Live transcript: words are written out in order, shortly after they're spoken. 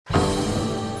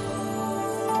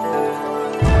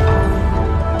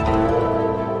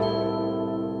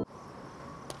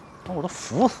我都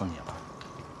服死你了！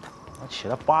我起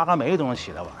来8个煤都能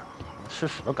起来晚上，吃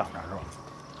屎都赶不上是吧？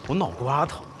我脑瓜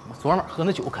疼，我昨晚喝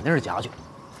那酒肯定是假酒。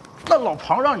那老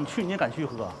庞让你去，你也敢去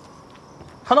喝？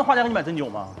他能花钱给你买真酒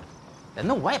吗？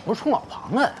那我也不是冲老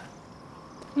庞啊，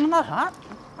那啥，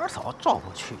二嫂照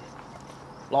顾去的。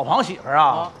老庞媳妇儿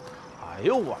啊？哎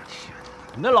呦我天！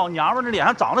你那老娘们那脸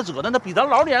上长得褶的，那比咱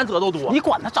老脸上褶都多。你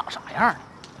管她长啥样呢？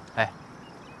哎，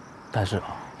但是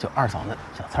啊，就二嫂那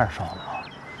小菜烧的啊，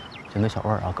就那小味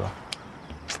儿啊，哥，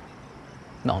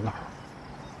挠挠。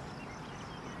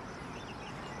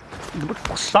你不给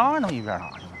我商量一遍啥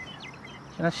去吗？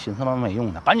现在寻思他妈没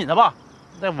用的，赶紧的吧，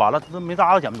再晚了都没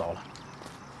渣子捡不着了。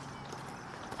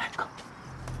哎哥，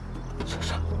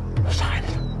啥呀这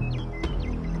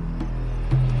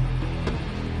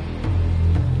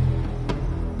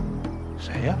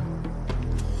是？谁呀？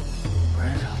不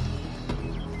认识。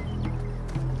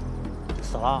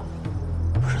死了？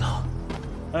不知道。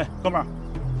哎，哥们儿，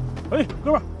哎，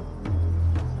哥们儿，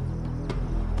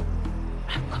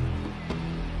哎哥，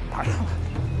马上来。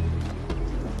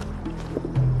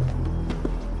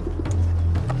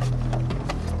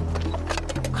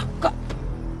哥，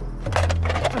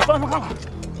翻翻看看。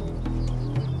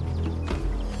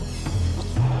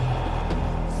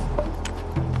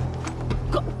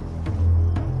哥，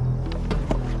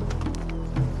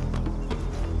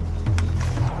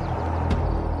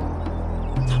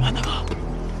咋办呢哥？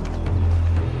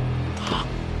啊？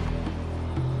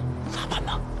咋办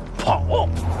呢？跑！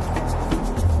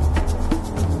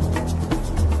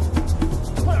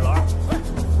快点，老二！哎。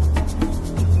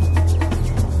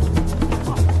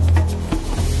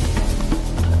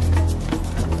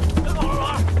别跑了，老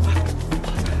二！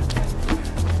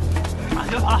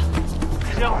别跑了，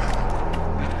歇会儿。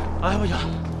哎，不行，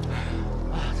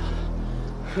哎呀操，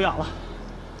缺氧了。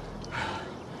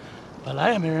本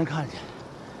来也没人看见。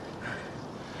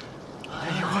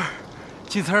一会儿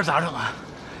进村咋整啊？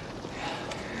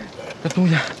这东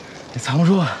西也藏不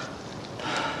住啊！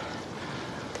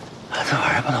这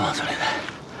玩意儿不能往村里带，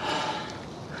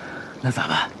那咋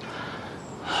办？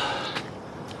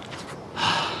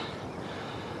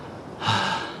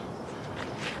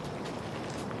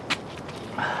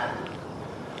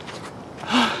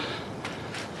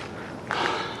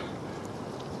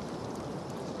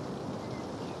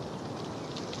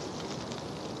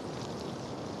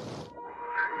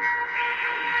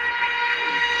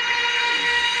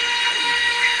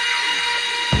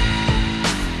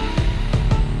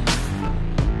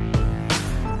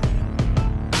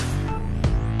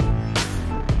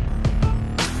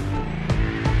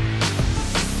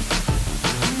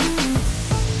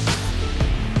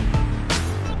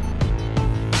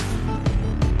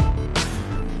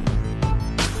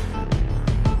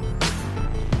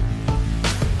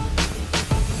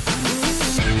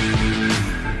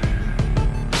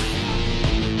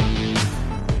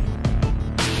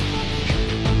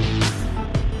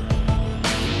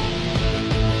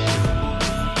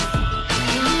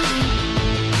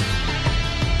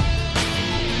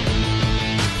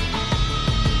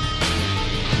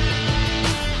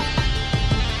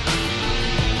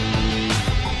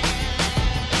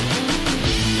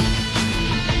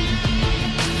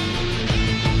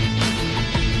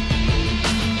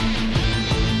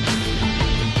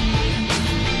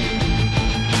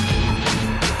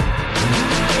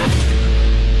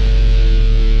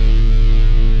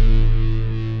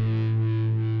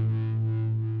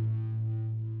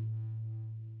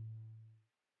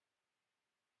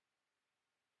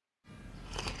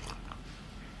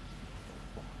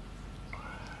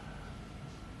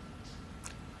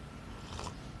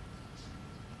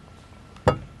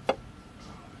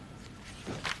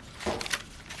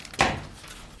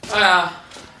哎呀，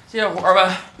接活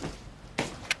呗。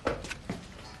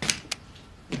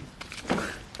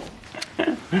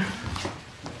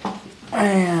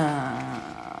哎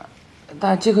呀，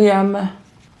大接颗烟呗。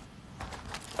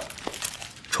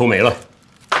抽没了。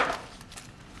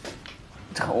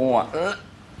抽完了。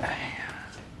哎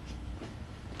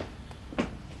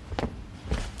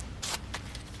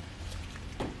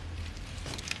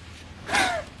呀，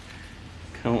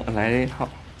跟我来这一套。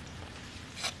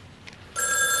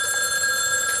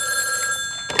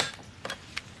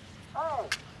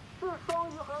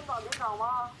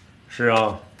是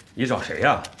啊，你找谁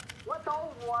呀？我找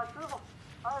我师傅，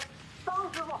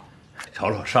张师傅。找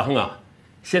老张啊，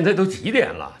现在都几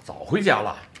点了？早回家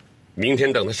了。明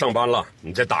天等他上班了，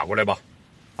你再打过来吧。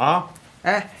啊？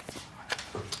哎，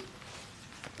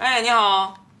你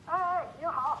好。哎，您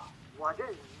好，我这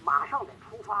马上得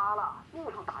出发了，路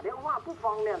上打电话不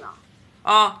方便呢。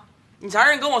啊，你啥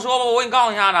事你跟我说吧，我给你告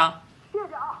诉一下子。谢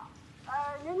谢啊。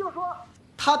您就说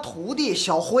他徒弟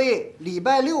小辉礼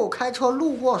拜6开车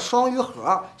路过双鱼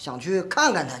河，想去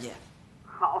看看他去。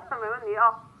好，没问题啊，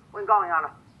我给你告诉一下子。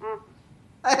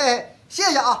哎，谢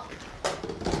谢啊。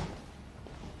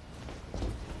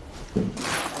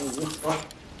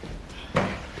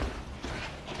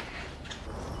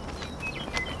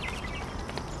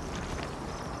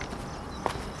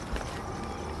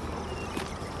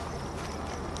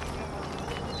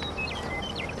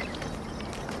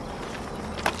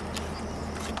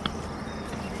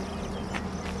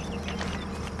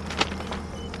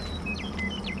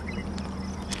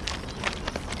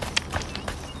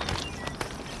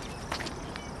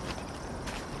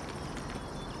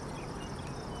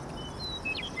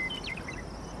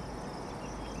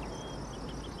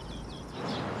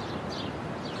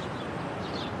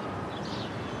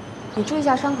你注意一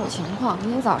下伤口情况，明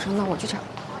天早上呢我去查。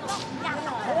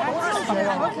哎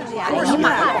呀妈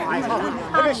呀！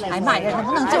哎妈呀，能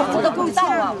不能救活都不知道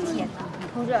啊！我天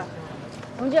哪！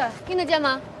同志，听得见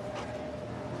吗？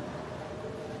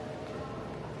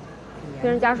病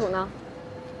人家属呢？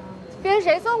病人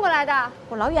谁送过来的？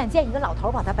我老远见一个老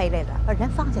头把他背来了，把人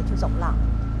放下就走了。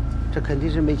这肯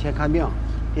定是没钱看病，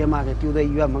爹妈给丢在医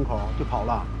院门口就跑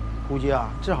了，估计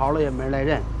啊治好了也没人来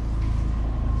认。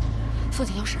父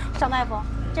亲要是尚大夫，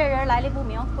这人来历不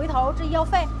明，回头这医药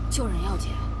费救人要紧，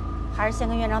还是先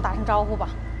跟院长打声招呼吧。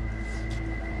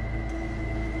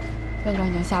院长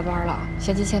已经下班了，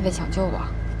先尽现费抢救吧。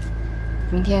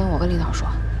明天我跟领导说。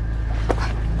快。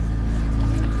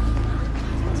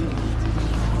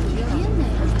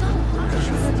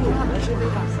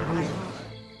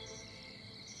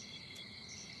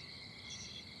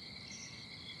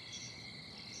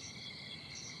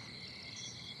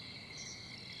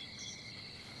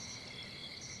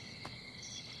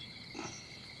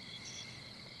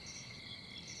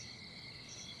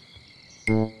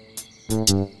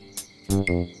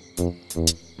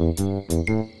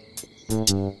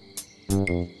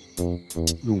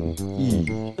用意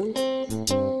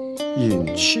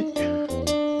引气，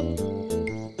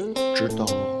直到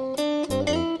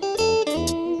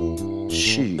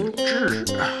气滞，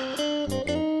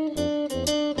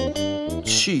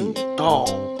气到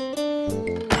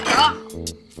啊！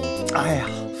哎呀，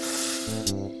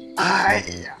哎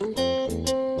呀，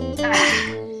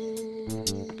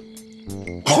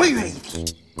回原一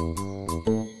体。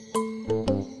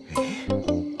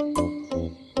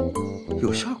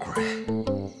有效果哎！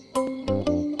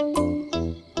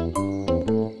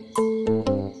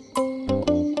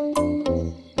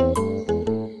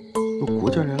有国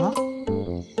家人了，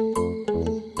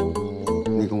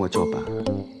你跟我叫板，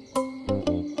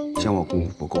嫌我功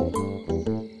夫不够，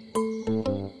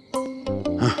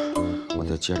我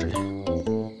再接着练。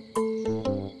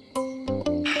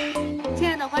亲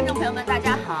爱的观众朋友们，大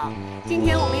家好！今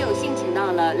天我们有幸请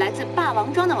到了来自霸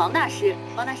王庄的王大师。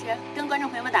王大师跟观众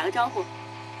朋友们打个招呼。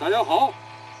大家好。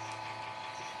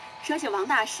说起王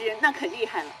大师，那可厉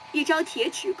害了，一招铁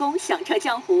齿功响彻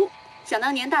江湖。想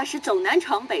当年大师走南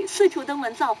闯北，四处登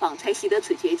门造访，才习得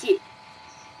此绝技。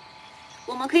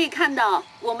我们可以看到，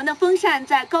我们的风扇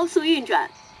在高速运转，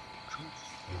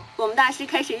我们大师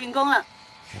开始运功了。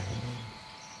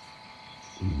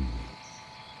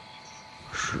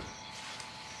是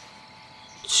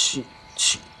气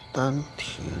气丹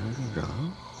田，然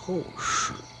后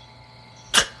是。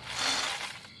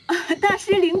大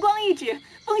师灵光一指，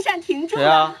风扇停住了。谁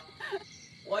啊？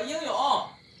我英勇。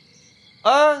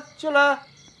啊，进来。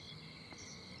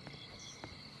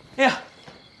哎呀，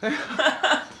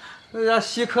这家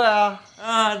稀客呀？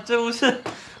啊，这不是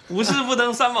无事不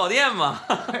登三宝殿吗？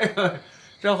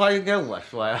这话应该我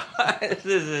说呀。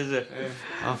是。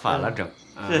啊，反了整。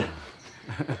是。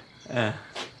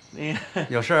那个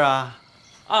有事啊？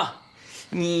啊，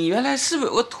你原来是不是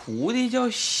有个徒弟叫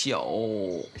小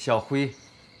辉？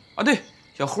啊，对，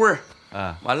小辉儿。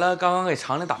完了，刚刚给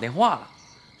厂里打电话了，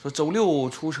说周6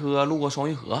出车路过双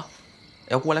鱼河，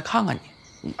要过来看看你。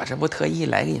我这不特意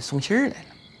来给你送信儿来了。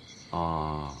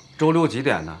哦，周6几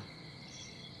点呢？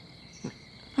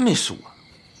没说。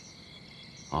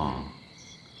啊。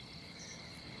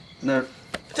那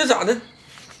这咋的？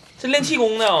这练气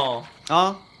功呢？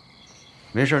啊，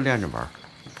没事练着玩。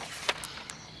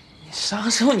你啥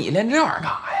时候你练这玩意儿干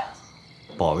啥呀？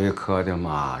保卫科的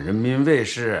嘛，人民卫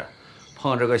士，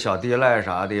碰着个小地赖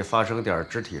啥的，发生点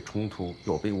肢体冲突，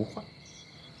有备无患。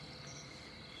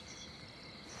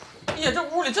哎呀，这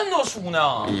屋里这么多书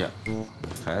呢！哎呀，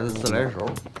孩子自来熟，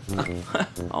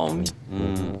奥秘。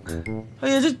哎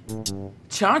呀，这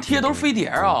墙上贴的都是飞碟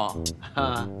啊！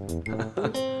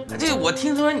这我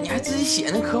听说你还自己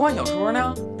写那科幻小说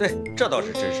呢？对，这倒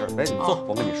是真事儿。来，你坐，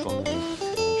我跟你说。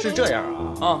是这样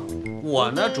啊，我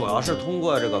呢主要是通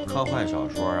过这个科幻小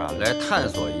说啊，来探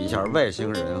索一下外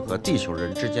星人和地球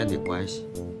人之间的关系。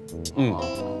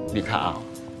你看啊，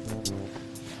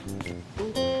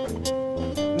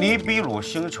尼比鲁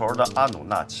星球的阿努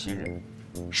纳奇人，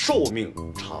寿命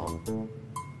长，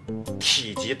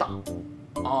体积大，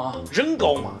人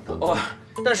高马大。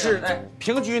但是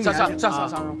平均年龄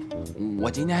上，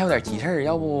我今天还有点急事儿，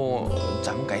要不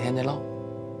咱们改天再唠？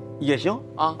也行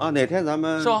啊，哪天咱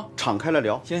们是吧？敞开了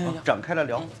聊，行，展开了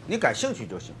聊，你感兴趣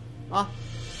就行啊。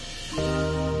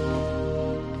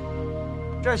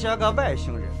这些个外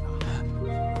星人啊，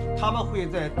他们会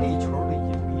在地球的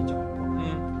隐秘角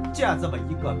落，建这么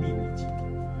一个秘密基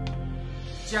地，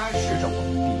监视着我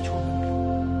们地球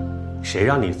人。谁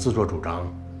让你自作主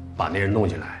张把那人弄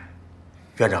进来？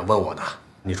院长问我呢，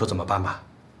你说怎么办吧？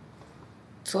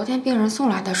昨天病人送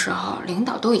来的时候，领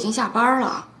导都已经下班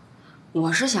了。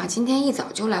我是想今天一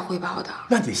早就来汇报的。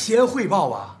那你先汇报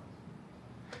啊！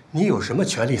你有什么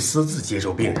权利私自接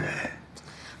收病人？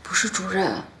不是主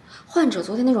任，患者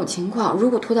昨天那种情况，如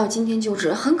果拖到今天救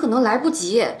治，很可能来不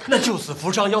及。那救死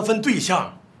扶伤要分对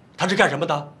象，他是干什么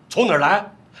的？从哪儿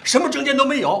来？什么证件都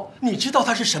没有？你知道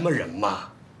他是什么人吗？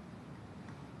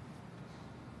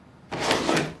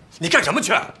你干什么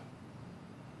去？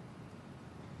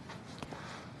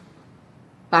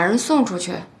把人送出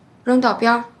去，扔到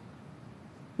边儿，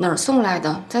哪儿送来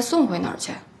的再送回哪儿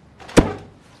去。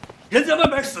人在外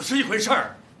面死是一回事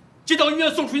儿，接到医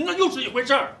院送出去那又是一回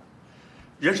事儿。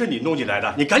人是你弄进来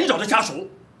的，你赶紧找他家属，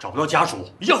找不到家属，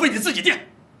医药费你自己垫。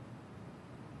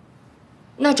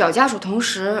那找家属同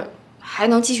时还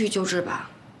能继续救治吧？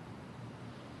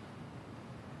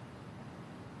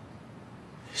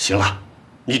行了，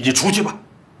你出去吧。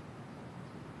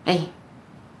哎。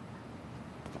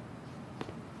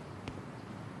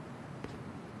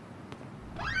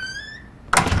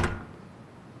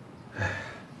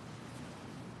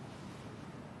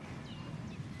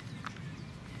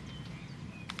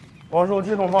王叔，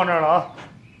系统放这儿了啊！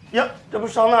呀，这不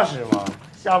桑大师吗？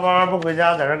下班不回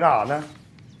家，在这干啥呢？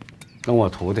跟我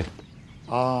徒弟。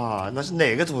啊，那是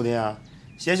哪个徒弟啊？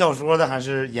写小说的还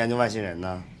是研究外星人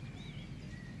呢？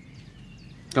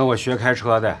跟我学开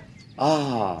车的。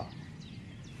啊，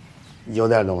有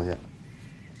点东西。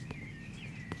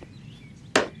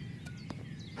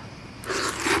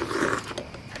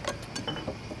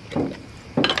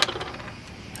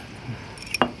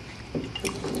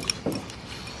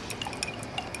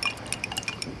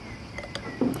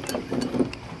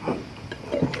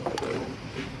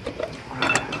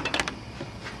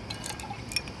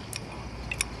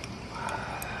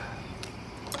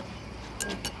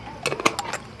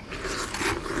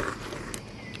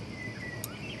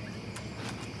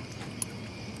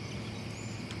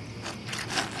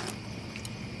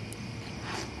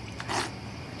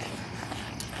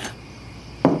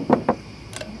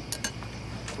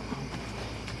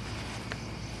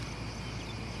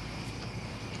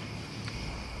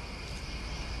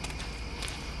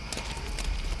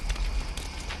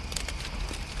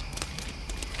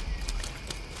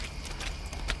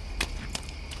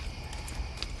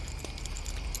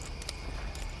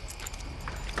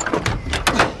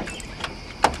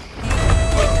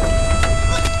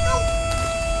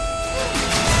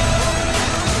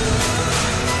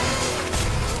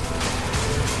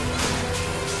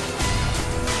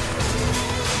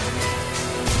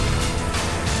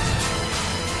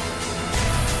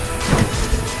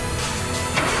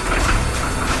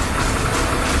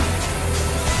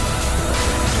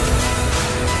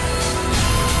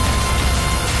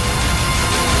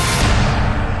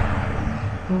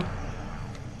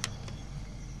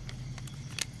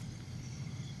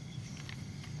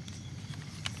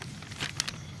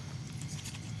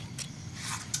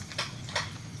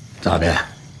咋的？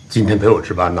今天陪我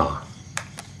值班呐？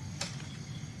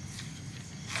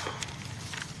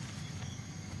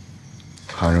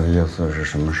他这个意思是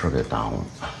什么事给耽误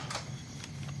了？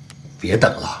别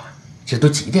等了，这都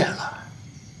几点了？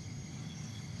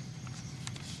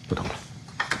不等了。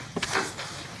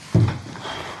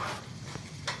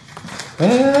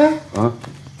哎，啊！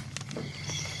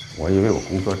我以为有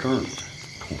工作证呢，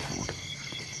痛苦的。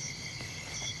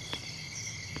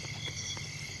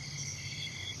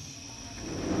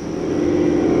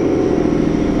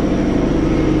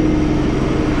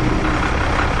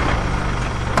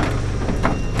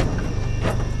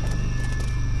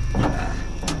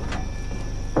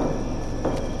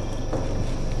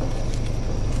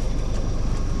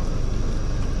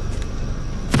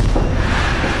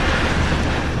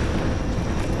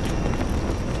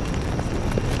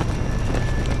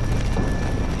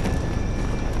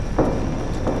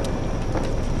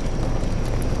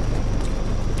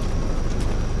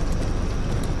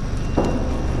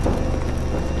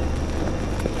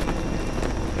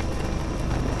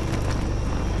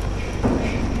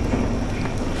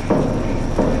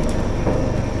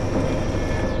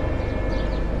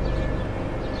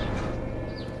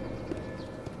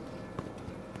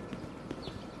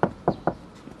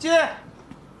进。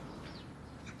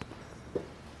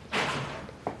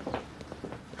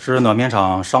是暖瓶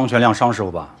厂商全亮商师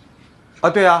傅吧？啊，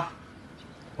对呀。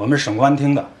我们是省公安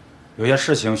厅的，有些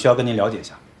事情需要跟您了解一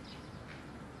下。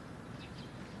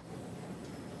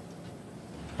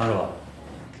商师傅，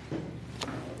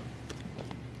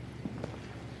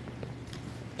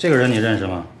这个人你认识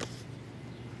吗？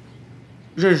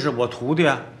认识我徒弟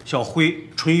小辉，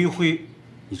淳于辉。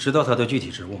你知道他的具体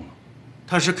职务吗？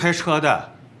他是开车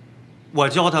的，我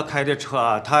教他开的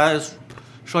车，他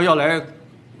说要来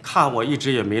看我，一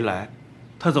直也没来。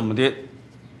他怎么的？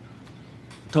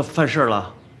他犯事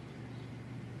了？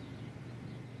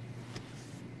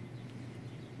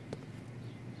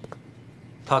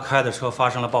他开的车发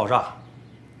生了爆炸，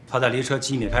他在离车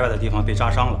几米开外的地方被扎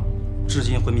伤了，至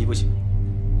今昏迷不醒。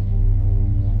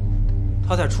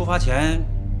他在出发前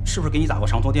是不是给你打过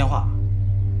长途电话？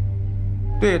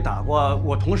对，打过，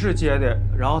我同事接的，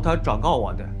然后他转告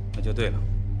我的。那就对了，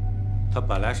他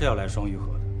本来是要来双鱼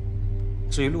河的。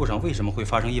至于路上为什么会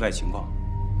发生意外情况，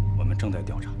我们正在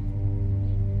调查。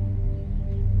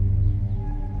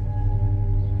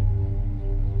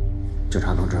警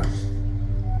察同志，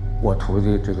我徒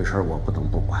弟这个事儿我不能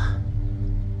不管，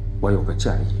我有个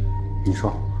建议。你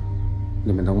说，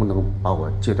你们能不能把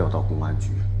我借调到公安局？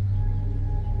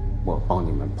我帮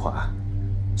你们破案，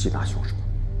缉拿凶手。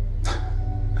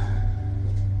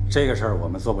这个事儿我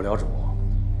们做不了主，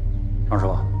张师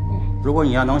傅。如果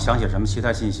你要能想起什么其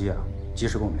他信息啊，及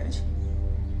时跟我们联系。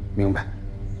明白。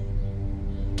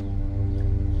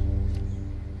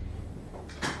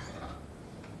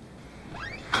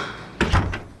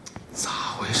咋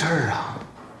回事啊？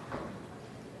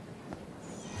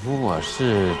如果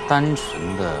是单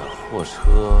纯的货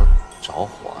车着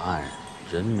火案，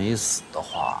人没死的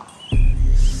话，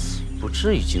不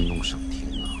至于惊动省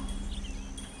厅啊。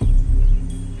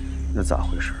那咋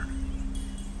回事？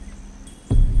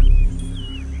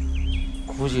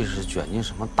估计是卷进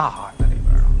什么大案在里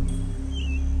边了。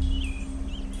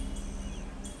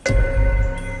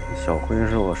小辉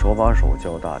是我手把手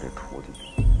教大的徒弟，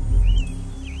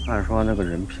按说那个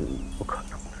人品不可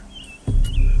能的。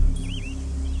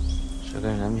这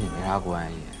跟人品没啥关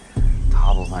系，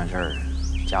他不犯事儿，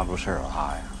家不出事儿有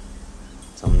啥呀？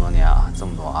这么多年啊，这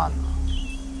么多案子，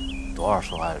多少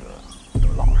受害者都是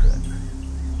老实人。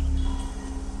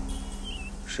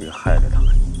谁害的他？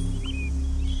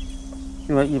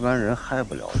因为一般人害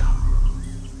不了他。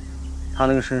他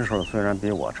那个身手虽然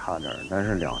比我差点，但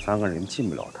是2、3个人进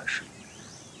不了他身。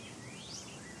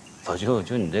老舅，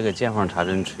就你这个见缝插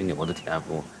针吹牛的天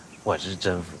赋，我是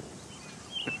真服。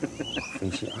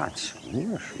分析案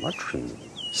情啊，什么吹牛？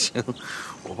行，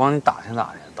我帮你打听打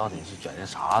听，到底是卷进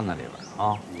啥案子里边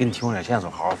啊？给你提供点线索，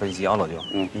好好分析啊，老舅。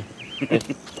哎，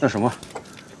那什么，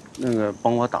那个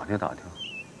帮我打听打听，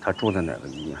他住在哪个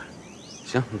医院？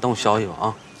行，你等我消息吧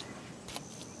啊。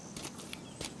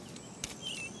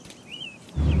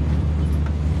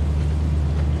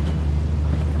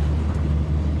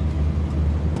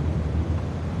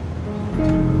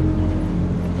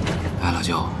哎，老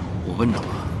舅，我问着了，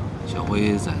小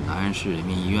辉在南安市人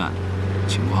民医院，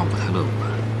情况不太乐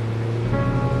观。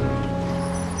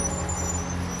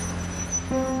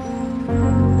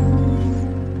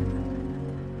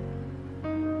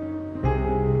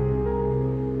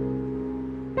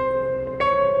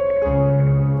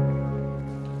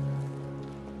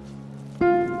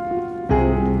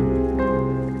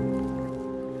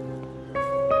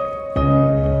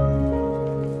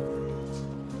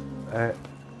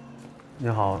你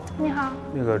好，你好，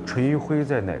那个淳于辉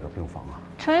在哪个病房啊？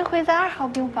淳于辉在2号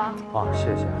病房。啊，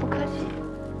谢谢。不客气。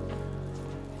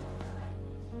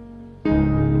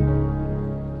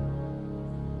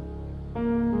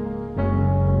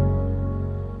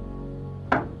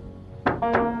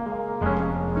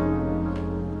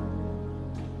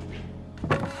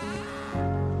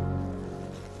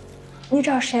你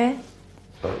找谁？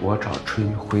我找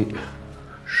淳于辉，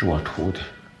是我徒弟。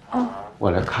哦，我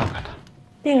来看看他。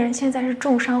病人现在是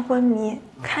重伤昏迷，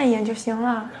看一眼就行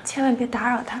了，千万别打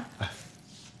扰他。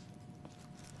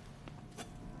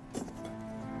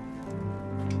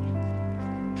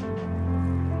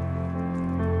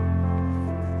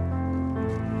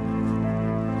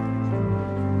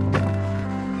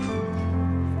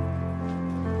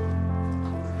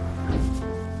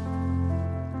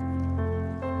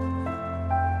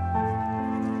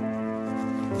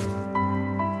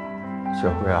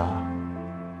小辉啊。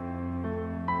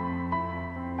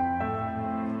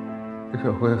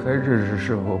小辉还认识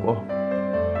师傅不？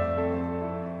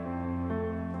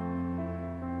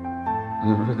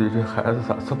你说你这孩子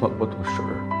咋这么不懂事儿？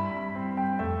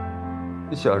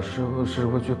你想师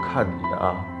傅去看你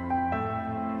啊，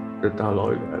这大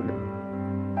老远的，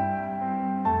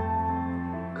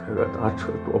开个大车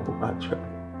多不安全。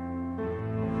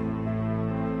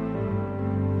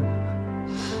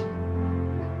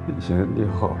以前你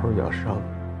好好养伤，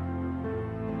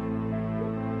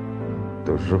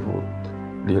等师傅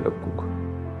立了功，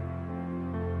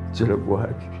进了公安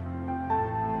局，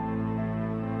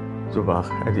就把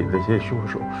海里那些凶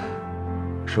手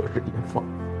绳之以法。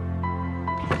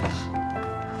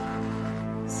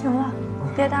行了，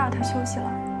别打扰他休息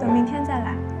了，等明天再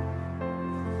来。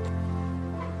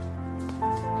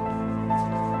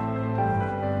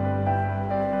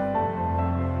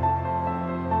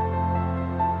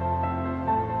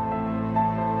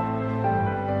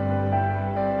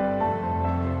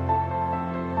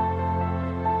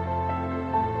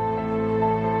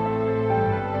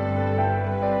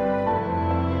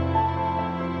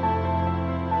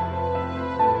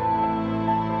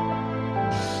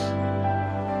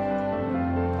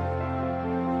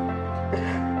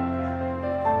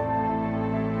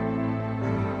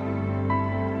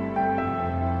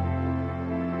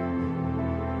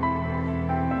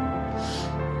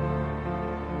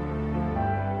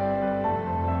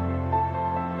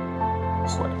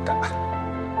坏蛋，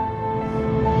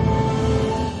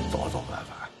早早晚晚。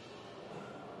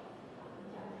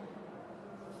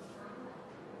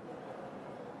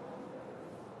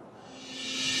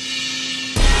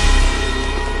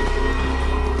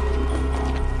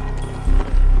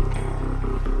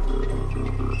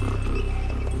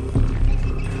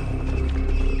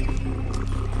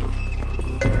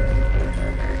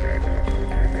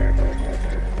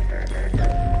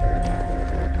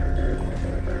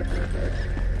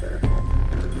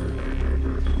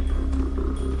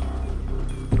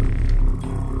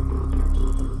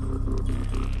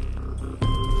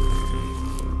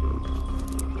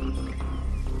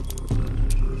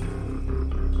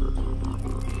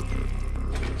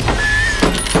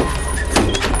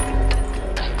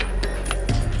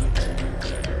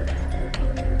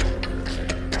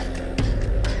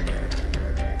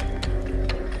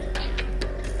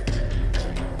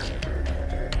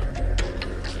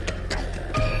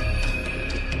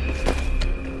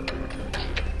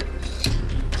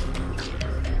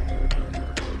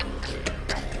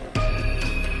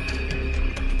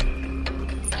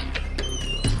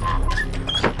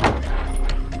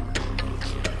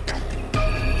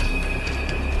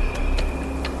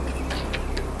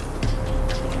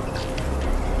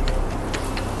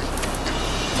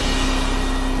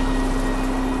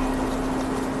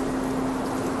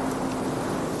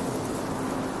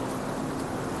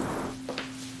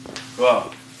哥，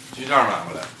鸡架买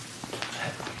回来。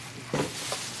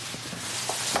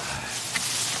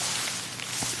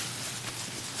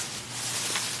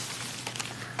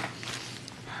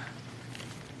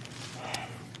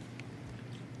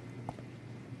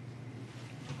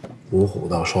芜湖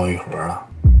到双鱼河了。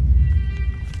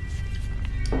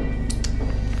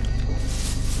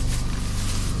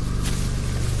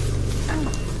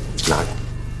拿着，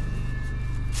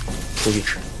出去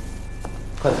吃，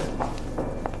快点。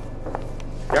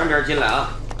两边进来啊！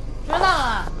知道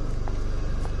了。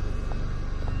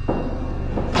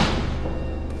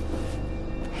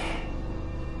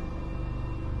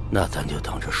那咱就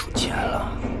等着数钱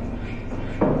了。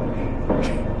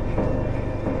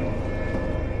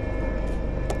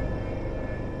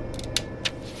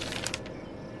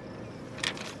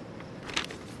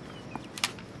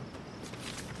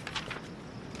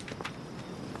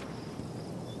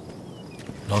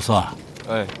老四，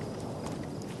哎，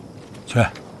去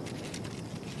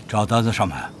找单子上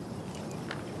门，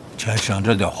钱省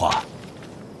着点花。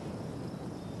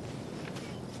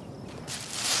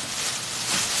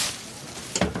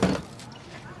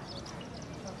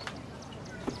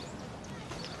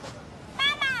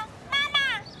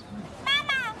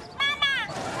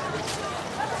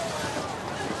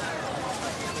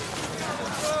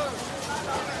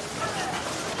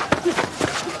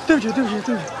对不起，对不起，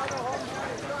对不起。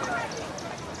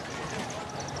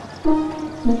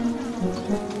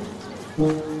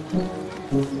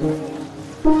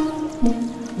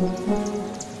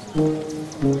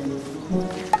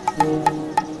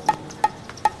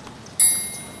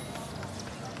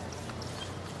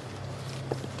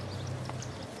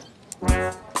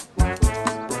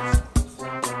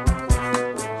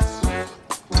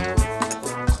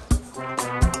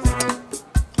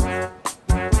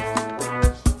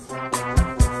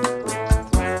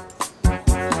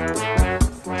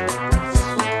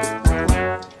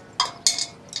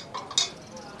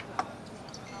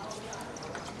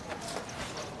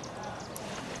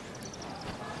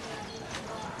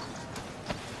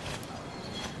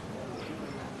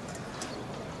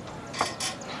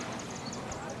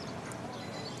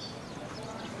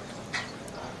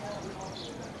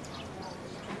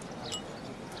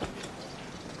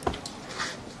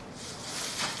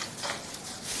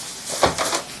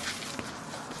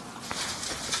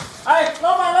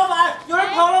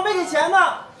没给钱呢，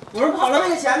有人跑了没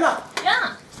给钱呢。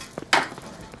呀！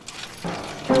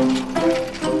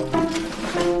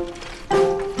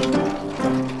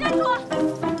站住！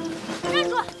站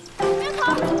住！别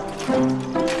跑！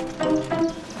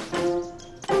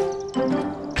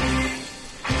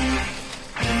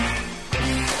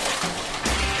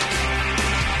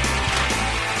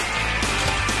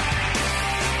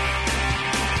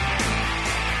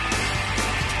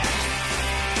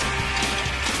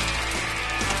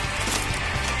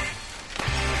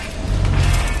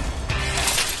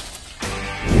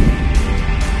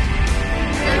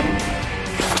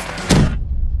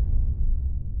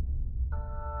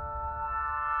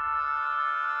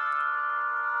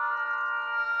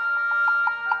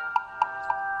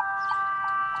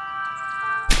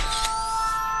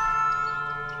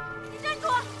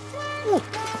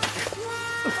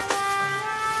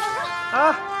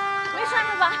啊，没事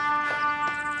了吧？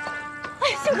哎，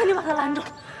幸亏你把他拦住。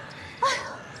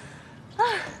哎，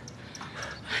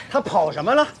他跑什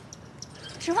么了？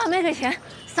吃饭没给钱，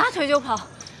撒腿就跑。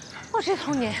我这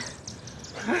头年，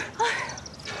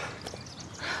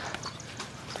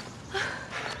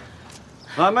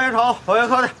慢点吵，保卫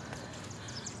科的。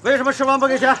为什么吃饭不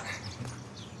给钱？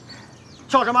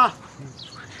笑什么？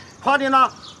夸你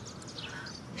呢？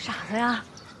傻子呀！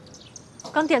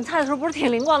刚点菜的时候不是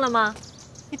挺灵光的吗？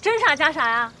你真傻假傻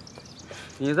呀？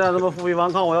你再这么负隅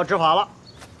顽抗，我要执法了。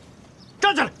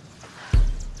站起来，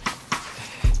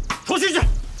出去去。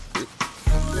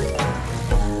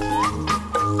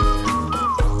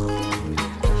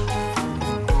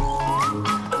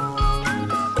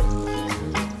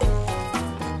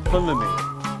分文没有，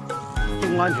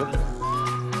进公安局了。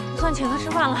你算请他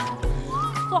吃饭了，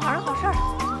做好人好事儿。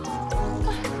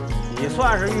你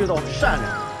算是遇到善良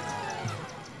人。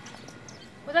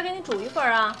我再给你煮一份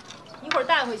啊，一会儿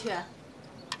带回去。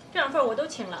这2份我都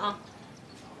请了啊。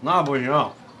那不行，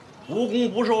无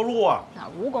功不受禄啊。哪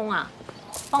无功啊？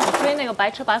帮我追那个白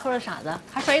吃白喝的傻子，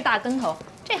还摔一大跟头，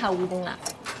这还无功啊？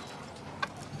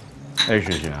哎，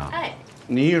萱萱啊，哎，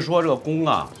你一说这个功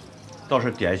啊，倒是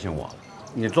点醒我了。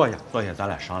你坐下，坐下，咱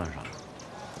俩商量商量。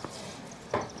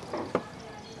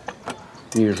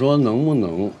你说能不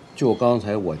能就刚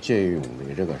才我见义勇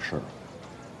为这个事儿，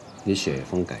你写一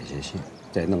封感谢信，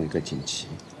再弄一个锦旗，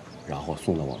然后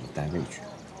送到我们单位去？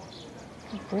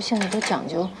不是现在都讲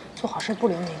究做好事不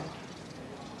留名吗？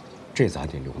这咱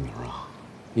得留名啊，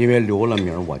因为留了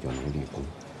名我就能立功，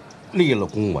立了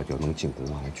功我就能进公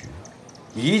安局，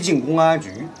一进公安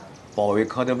局，保卫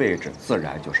科的位置自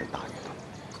然就是大于他。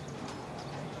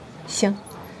行，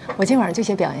我今晚上就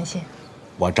写表扬信。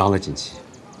我张了锦旗。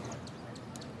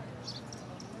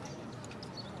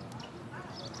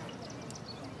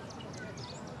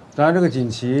咱这个锦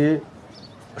旗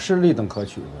是立等可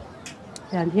取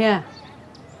不2天，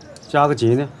加个级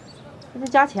呢？这不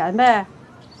加钱呗？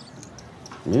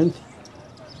没问题。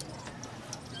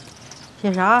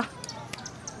写啥？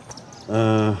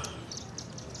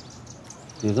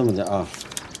你这么的啊，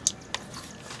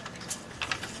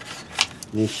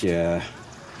你写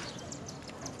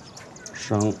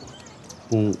商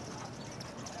公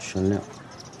全亮，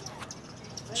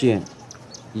见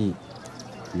义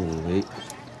勇为，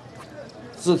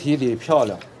字体得漂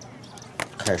亮，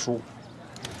楷书。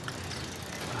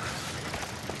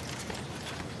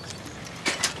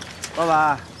老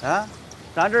板啊，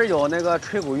咱这儿有那个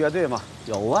吹鼓乐队吗？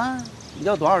有啊，你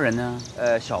要多少人呢？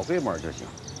小规模就行。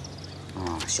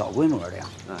啊，小规模的呀。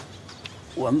嗯，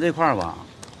我们这块儿吧，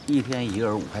一天1个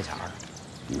人5块钱儿，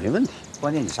没问题。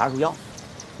关键你啥时候要？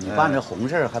你办这红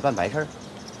事儿还办白事儿？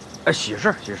哎，喜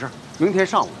事，喜事，明天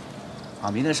上午。啊，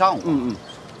明天上午。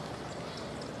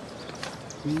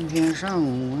明天上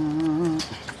午啊。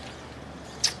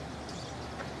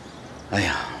哎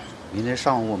呀，明天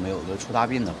上午我们有个出大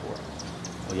殡的活儿，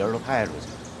我人都派出去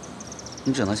了，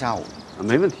你只能下午。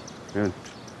没问题，没问题，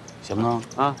行不能？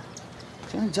啊，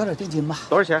行，你交点定金吧。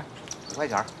多少钱？5块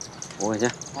钱。5块钱。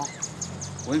啊，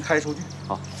我给你开收据。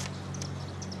好。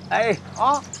哎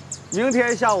啊，明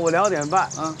天下午2点半，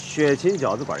雪琴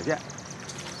饺子馆见。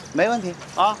没问题。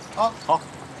啊，好，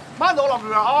慢走，老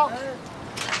哥啊。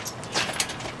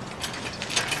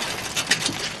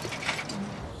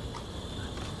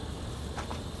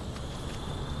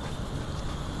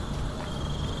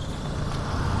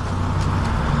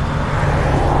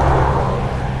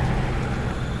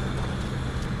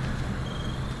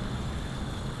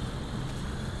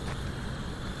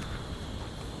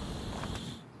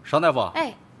商大夫，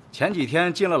哎，前几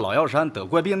天进了老药山得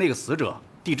怪病那个死者，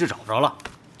地址找着了，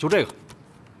就这个。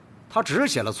他只是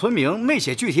写了村名，没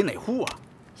写具体哪户啊。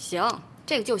行，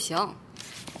这个就行。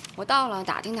我到了，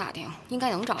打听打听，应该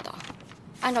能找到。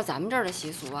按照咱们这儿的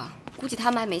习俗啊，估计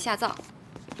他们还没下葬。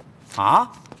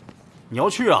啊？你要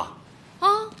去啊？啊！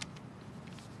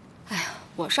哎呀，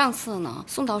我上次呢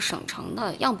送到省城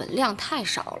的样本量太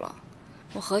少了，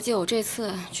我合计我这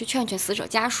次去劝劝死者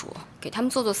家属，给他们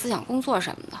做做思想工作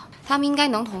什么的，他们应该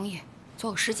能同意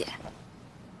做个尸检。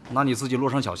那你自己路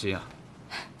上小心啊。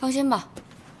放心吧。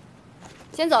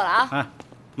先走了啊。哎，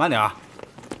慢点啊。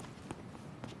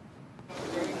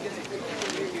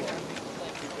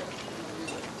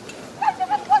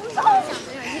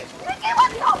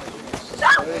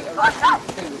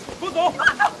 不走！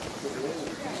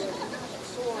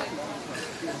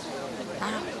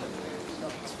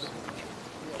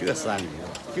这山里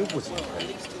就不行，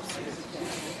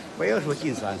不要说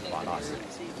进山发大财，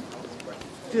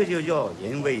这就叫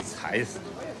人为财死。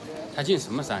他进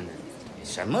什么山呢？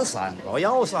什么山？老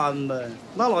药山呗。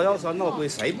那老药山闹鬼，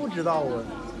谁不知道啊？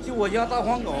就我家大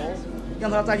黄狗，让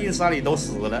他再进山里都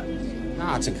死了。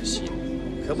那真可惜。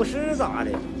可不是咋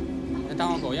的？那大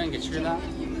黄狗让你给吃了？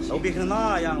 都变成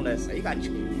那样了，谁敢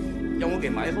吃？让我给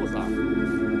埋后山。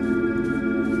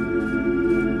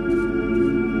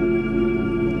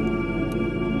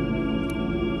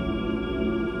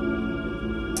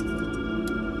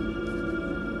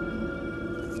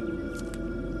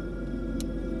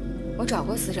我找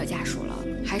过死者家属了，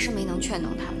还是没能劝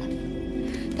动他们。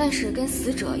但是跟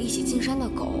死者一起进山的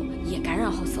狗也感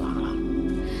染后死亡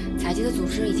了，采集的组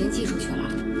织已经寄出去了，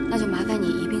那就麻烦你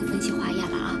一并分析化验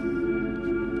了啊。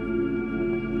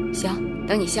 行，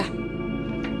等你信儿。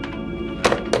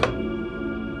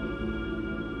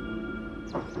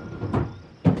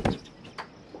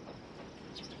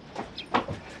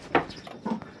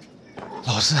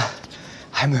老四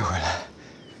还没回来，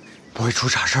不会出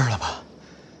啥事儿了吧？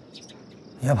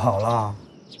也跑了？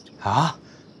啊？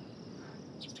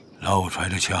老五揣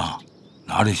着枪，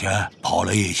拿着钱跑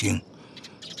了也行。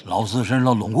老四身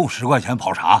上拢共10块钱，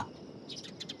跑啥？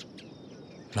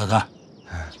老三。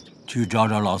 去找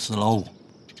找老四、老五。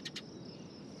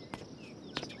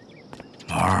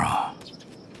老二啊，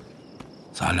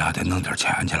咱俩得弄点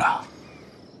钱去了。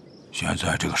现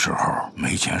在这个时候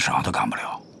没钱啥都干不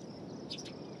了。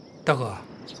大哥，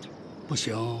不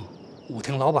行，舞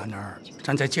厅老板那儿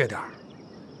咱再借点儿。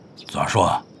咋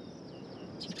说？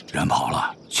人跑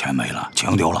了，钱没了，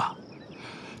情丢了，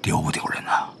丢不丢人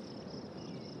呐？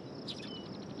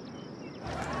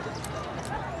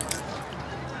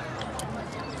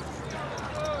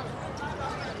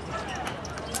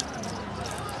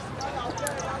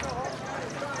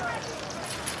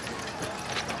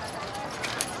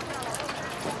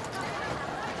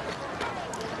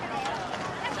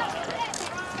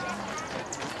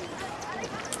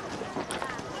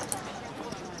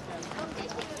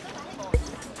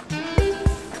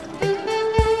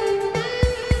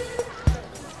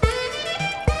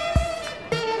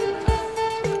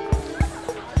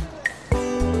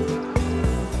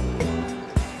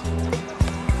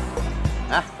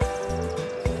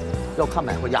 要看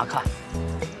买回家看，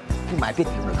不买别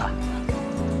盯着看。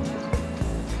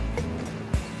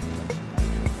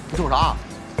你瞅啥？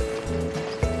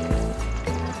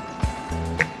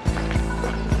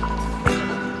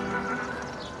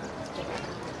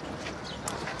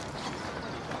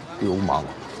流氓！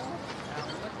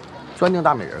专盯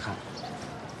大美人看。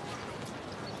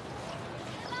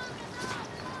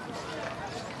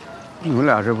你们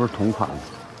俩这不是同款吗？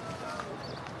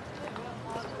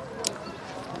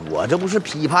 我这不是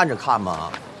批判着看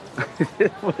吗？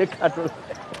我也看出来，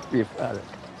批判了。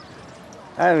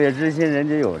爱美之心，人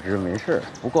皆有之，没事，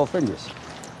不过分就行。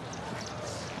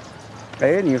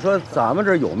哎，你说咱们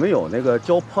这有没有那个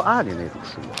教破案的那种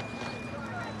书啊？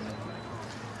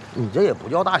你这也不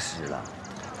叫大师了，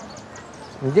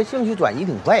你这兴趣转移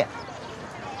挺快呀。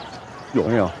有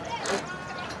没有？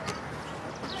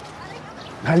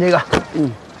看这个，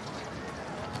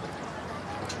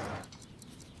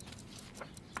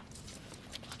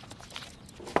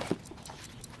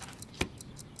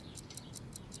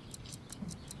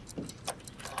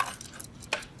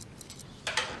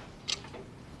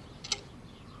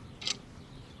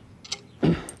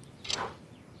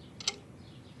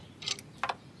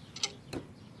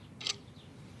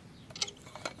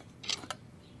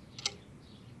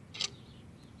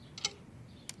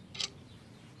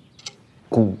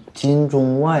古今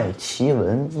中外奇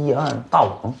闻异案大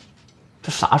王，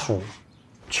这啥书？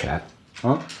全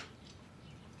啊？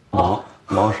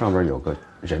毛上面有个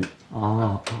人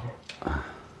啊，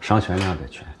商全亮的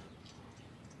全。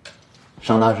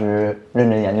商大师认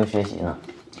真研究学习呢。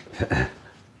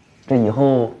这以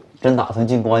后真打算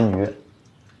进公安局？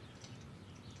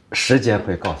时间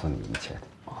会告诉你一切的。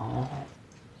哦。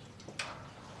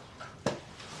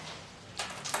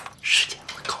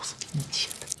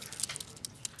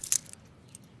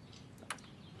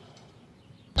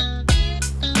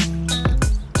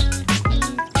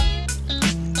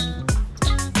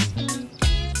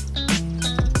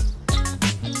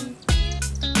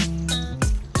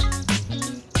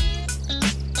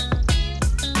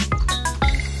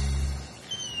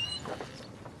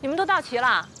都到齐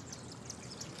了？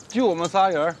就我们仨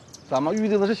人，咱们预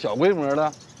定的是小规模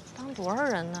的。当多少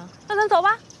人呢？那咱走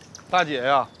吧。大姐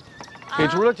呀，给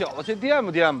煮点饺子先垫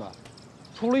吧垫吧。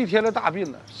出了一天的大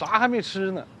病了，啥还没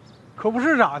吃呢。可不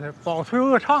是咋的，饱吹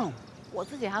饿唱嘛。我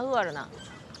自己还饿着呢，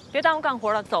别耽误干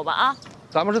活了，走吧啊。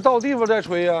咱们是到地方再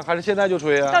吹呀，还是现在就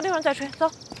吹呀？到地方再吹，走。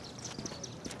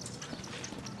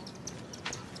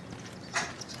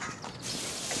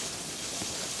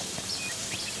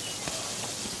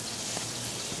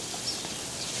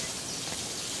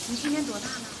你今年多大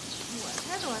了？我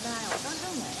才多大呀？我刚成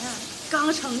年呀。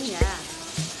刚成年。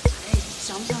哎，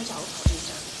想不想找个好对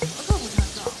象？我可不想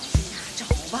找。哎呀，找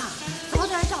吧，早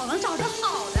点找能找着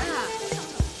好的。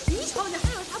你瞅你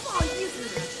还有啥不好意思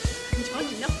的？你瞅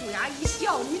你那虎牙一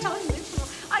笑，你瞅你那出，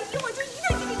哎呀，我就一定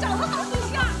给你找个好对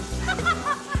象。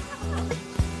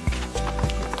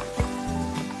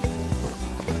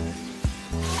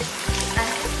哎，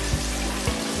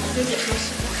刘姐说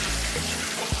实话。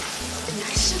你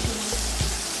还是不能。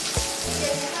姐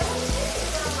姐还不是你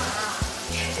干嘛？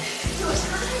有啥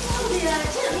害臊的呀？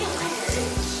这两面坏人，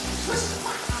说实话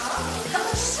啊，他们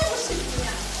是不是你呀？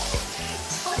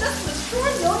瞧这死出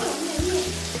扭扭捏捏，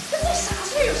跟那啥事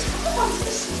儿有啥不好意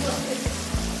思说的？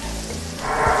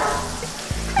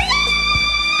哎呀，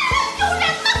有人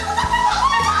呢！我在快跑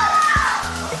了！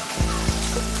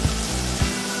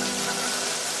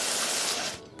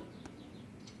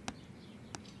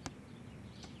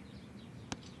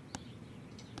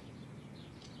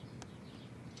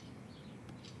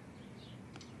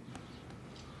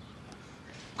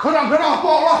科长，不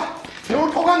好了，有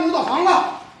人偷看女澡堂子。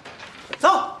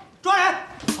走，抓人！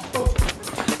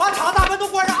把厂大门都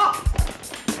关上啊！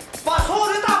把所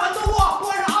有的大门都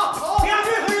关上啊！别让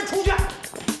任何人出去。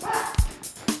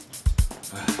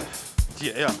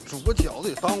姐呀，煮个饺子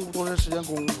也耽误多长时间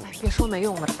功夫。别说没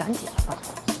用了，赶紧的吧。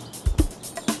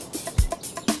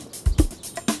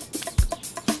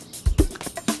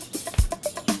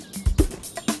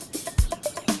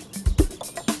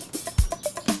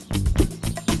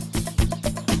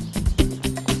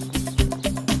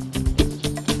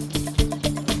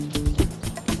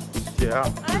姐呀，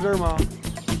是这儿吗？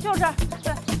就这儿，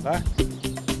对。来，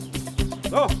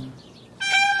走。大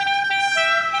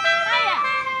爷，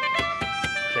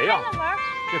谁呀？开门。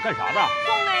这干啥的？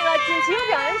送那个锦旗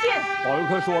表扬信。保卫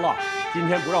科说了，今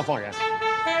天不让放人。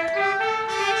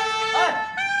哎，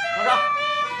老张，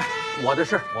我的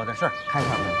事，开门。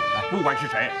哎，不管是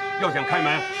谁，要想开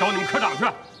门，找你们科长去。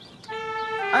哎，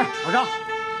老张，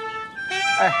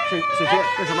哎，雪琴，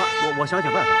那什么，我想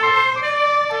想办法啊。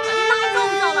那够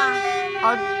不够了？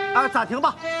暂停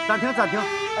吧，暂停，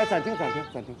哎，暂停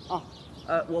啊！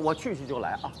我去就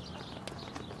来啊。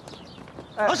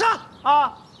老张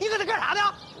啊，你搁这干啥呢？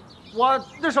我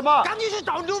那什么，赶紧去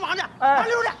找流氓去，哎，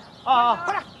溜去啊，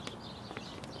快点！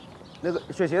那个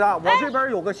雪琴啊，我这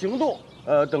边有个行动，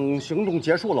等行动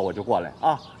结束了我就过来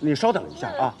啊，你稍等一下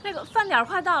啊。那个饭点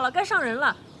快到了，该上人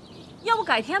了，要不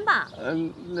改天吧？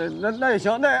那也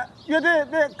行，那乐队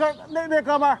那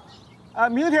哥们儿，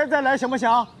明天再来行不行？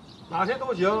哪天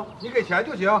都行，你给钱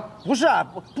就行。不是，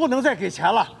不能再给钱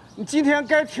了。你今天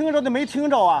该听着的没听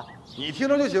着啊。你听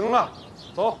着就行了。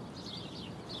走。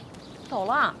走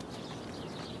了。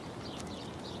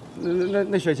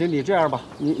那雪琴，你这样吧，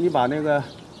你把那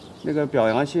个表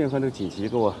扬信和那个锦旗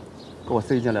给我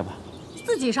塞进来吧。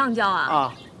自己上交啊？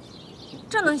啊。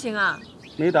这能行啊？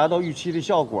没达到预期的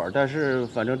效果，但是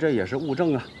反正这也是物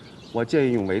证啊，我见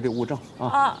义勇为的物证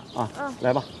啊。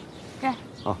来吧。给。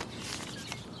啊。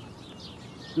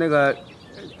那个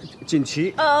锦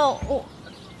旗，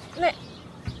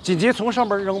锦旗从上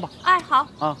边扔吧。哎，好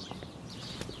啊。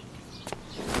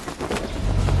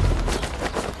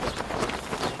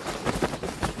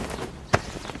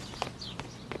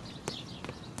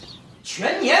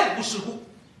全年无事故，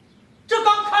这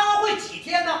刚开完会几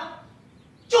天呢，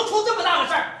就出这么大个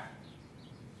事儿，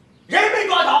人没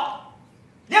抓着，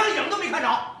连个影都没看着。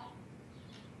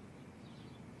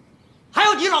还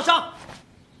有你老张。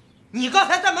你刚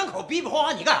才在门口比比划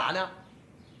划，你干啥呢？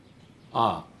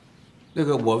啊，那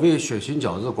个我为雪琴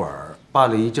饺子馆办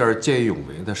了一件见义勇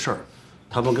为的事儿，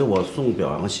他们给我送表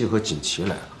扬信和锦旗来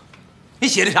了。你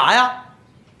写的啥呀？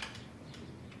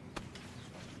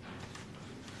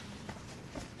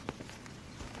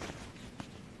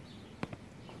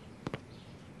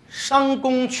商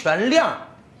工全亮，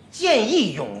见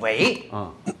义勇为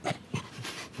啊！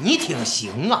你挺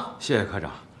行啊！谢谢科长。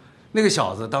那个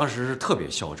小子当时是特别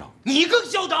嚣张，你更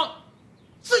嚣张，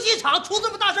自己厂出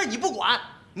这么大事你不管，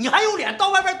你还有脸到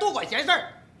外边多管闲事儿？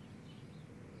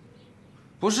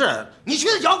不是，你去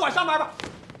那饺子馆上班吧。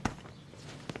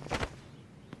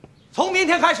从明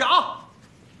天开始啊，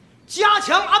加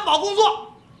强安保工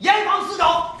作，严防死守，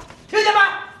听见没？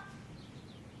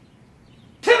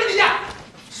听没听见？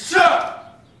是。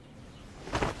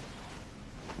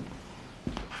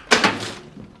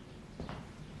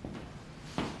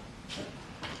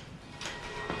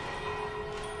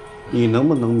你能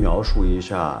不能描述一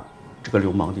下这个流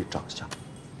氓的长相？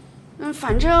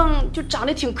反正就长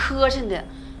得挺磕碜的，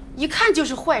一看就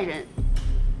是坏人。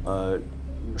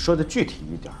说的具体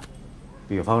一点，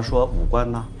比方说五官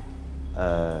呐，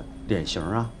脸型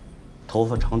啊，头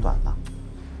发长短呐。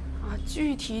啊，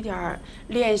具体一点，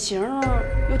脸型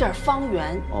有点方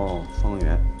圆。哦，方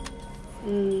圆。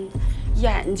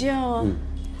眼睛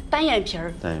单眼皮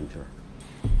儿。单眼皮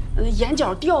儿。眼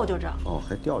角吊吊着。哦，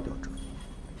还吊吊着。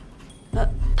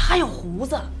他有胡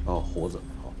子。哦，胡子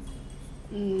好。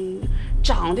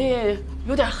长得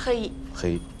有点黑。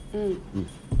黑。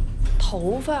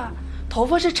头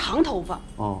发是长头发。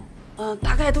哦。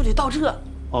大概都得到这。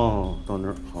哦，到那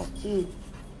儿好。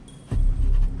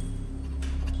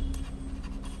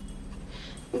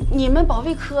你们保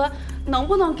卫科能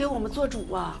不能给我们做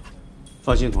主啊？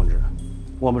放心，同志，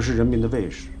我们是人民的卫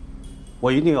士，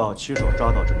我一定要亲手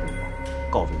抓到这个流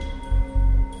氓，告诉你。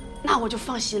那我就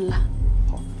放心了。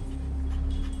好。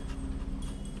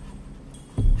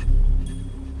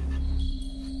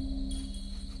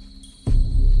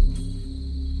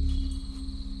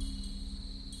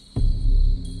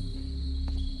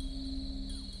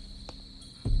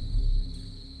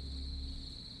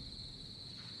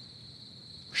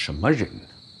什么人呢？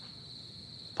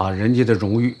把人家的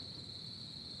荣誉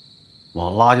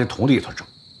往垃圾桶里头扔。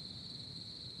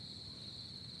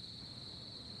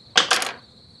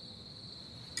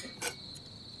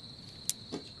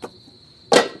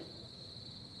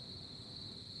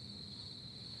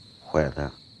坏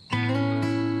蛋，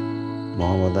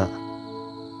王八蛋，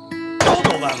早走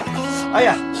外卖！哎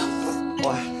呀，我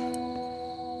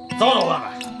早走外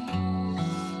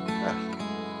卖！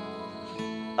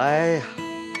哎呀，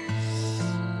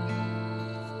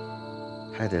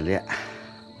还得练。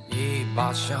一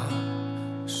把枪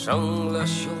生了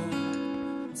锈，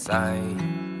再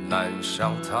难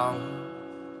上膛；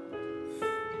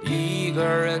一个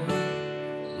人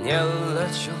念了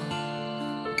旧，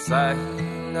再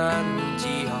难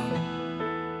激昂。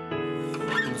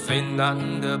最难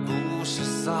的不是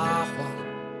撒谎，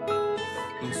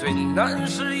最难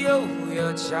是优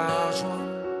雅假装。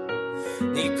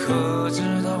你可知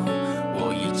道，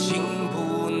我已经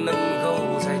不能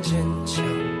够再坚强。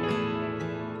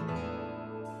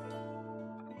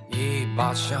一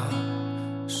把枪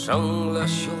生了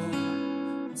锈，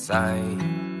再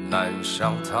难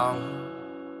上膛；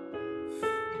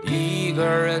一个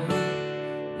人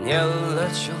念了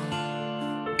旧，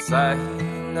再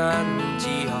难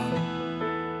激昂。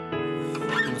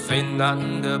最难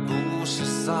的不是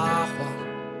撒谎，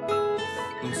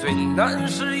最难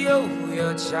是优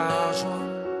雅假装。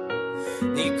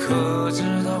你可知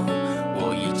道，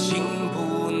我已经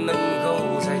不能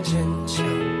够再坚强。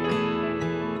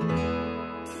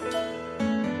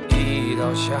一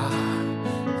刀下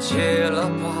结了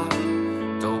疤，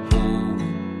都不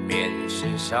免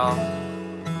心伤。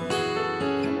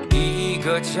一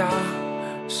个家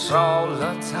少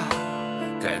了它，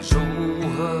该如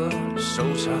何收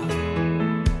场？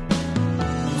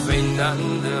最难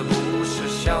的不是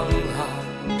想好，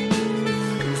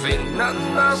最难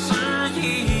那是遗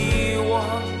忘。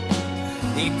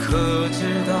你可知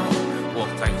道，我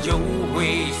还有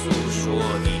未诉说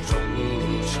的衷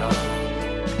肠。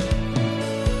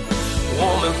我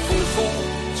们浮浮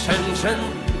沉沉，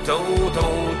兜兜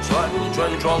转转，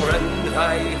撞人海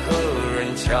和人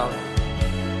墙，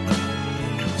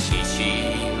起起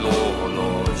落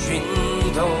落，云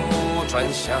都转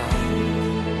向。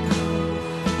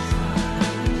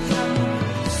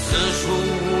四处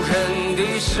人的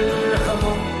时候，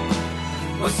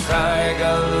我才敢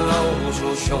露出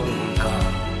胸膛，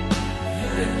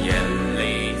任眼泪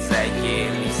在夜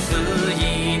里肆意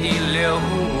地流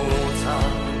淌。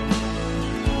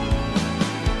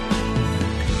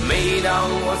每当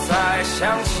我再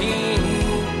想起你，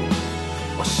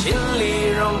我心里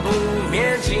仍不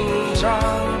免紧张，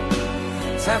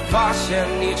才发现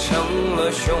你成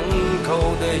了胸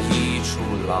口的一处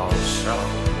老伤。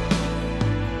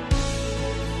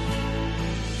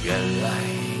原来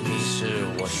你是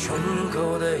我胸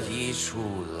口的一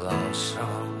处老伤。